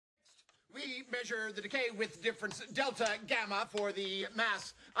We measure the decay width difference delta gamma for the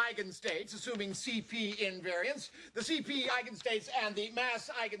mass eigenstates, assuming CP invariance. The CP eigenstates and the mass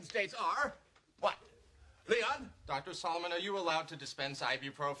eigenstates are what? Leon? Dr. Solomon, are you allowed to dispense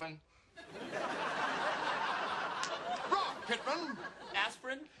ibuprofen? Wrong, Pittman.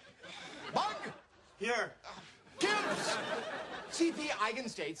 Aspirin? Bug? Here. Gibbs! CP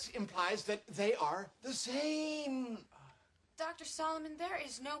eigenstates implies that they are the same. Dr. Solomon, there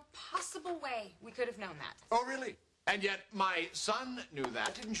is no possible way we could have known that. Oh, really? And yet my son knew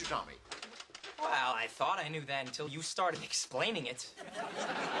that, didn't you, Tommy? Well, I thought I knew that until you started explaining it.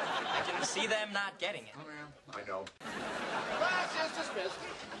 I can see them not getting it. Oh, yeah, I know. Class is dismissed.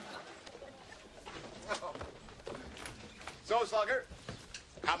 Oh. So, Slugger,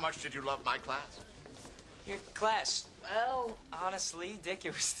 how much did you love my class? Your class, well, honestly, Dick,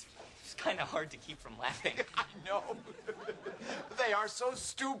 it was kind of hard to keep from laughing. I know. They are so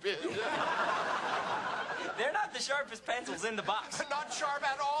stupid. They're not the sharpest pencils in the box. Not sharp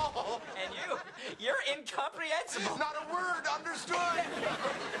at all. And you're incomprehensible. Not a word understood.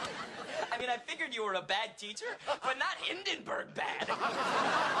 I mean, I figured you were a bad teacher, but not Hindenburg bad.